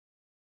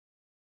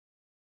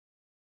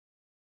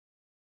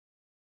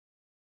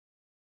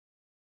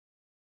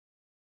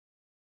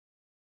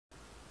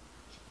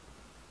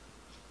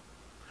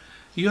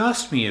You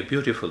asked me a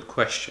beautiful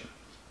question.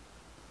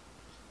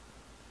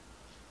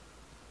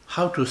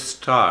 How to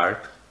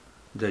start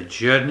the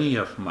journey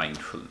of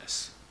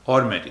mindfulness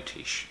or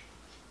meditation?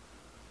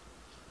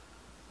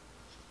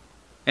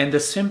 And the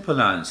simple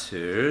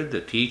answer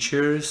the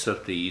teachers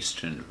of the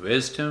Eastern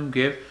wisdom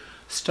give: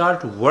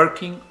 start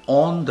working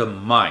on the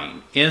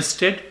mind.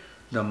 Instead,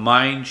 the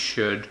mind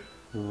should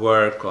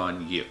work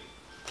on you.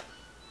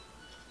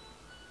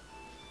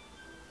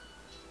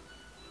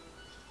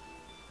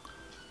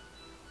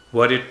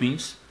 What it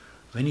means?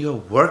 When you're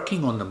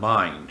working on the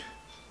mind,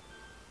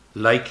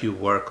 like you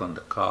work on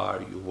the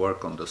car, you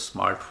work on the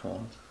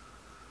smartphone,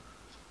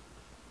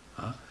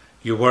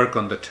 you work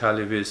on the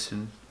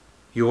television,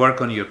 you work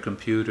on your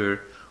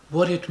computer,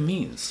 what it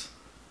means?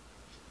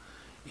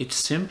 It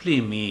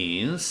simply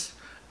means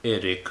a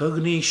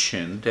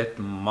recognition that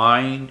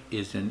mind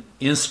is an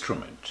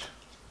instrument.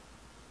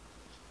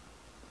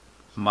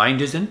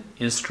 Mind is an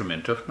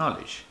instrument of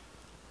knowledge.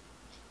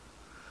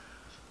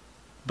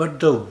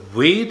 But the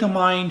way the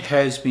mind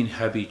has been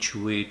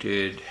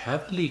habituated,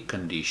 heavily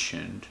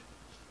conditioned,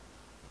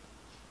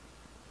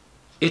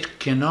 it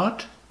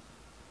cannot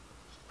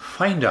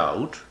find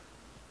out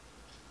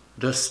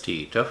the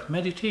state of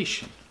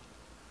meditation.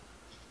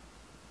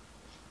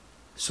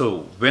 So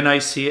when I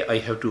say I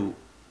have to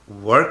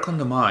work on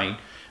the mind,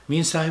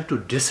 means I have to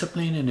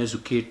discipline and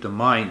educate the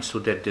mind so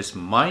that this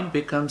mind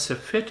becomes a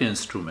fit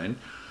instrument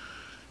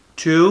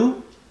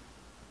to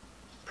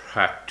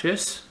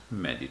practice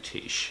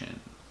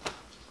meditation.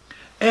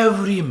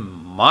 Every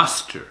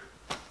master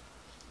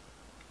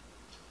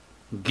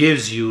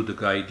gives you the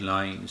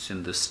guidelines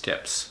and the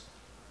steps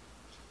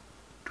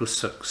to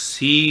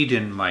succeed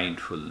in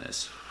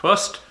mindfulness.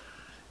 First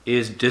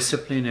is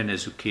discipline and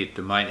educate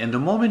the mind. And the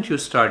moment you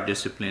start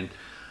discipline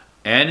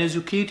and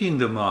educating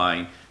the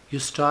mind, you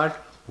start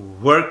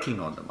working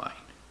on the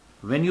mind.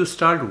 When you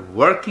start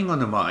working on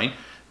the mind,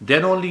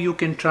 then only you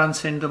can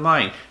transcend the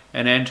mind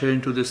and enter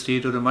into the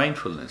state of the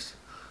mindfulness.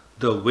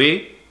 The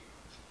way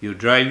you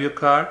drive your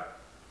car,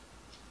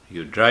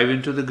 you drive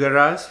into the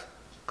garage,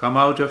 come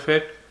out of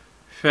it,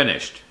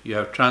 finished. You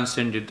have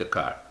transcended the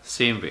car.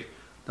 Same way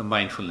the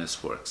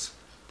mindfulness works.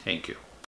 Thank you.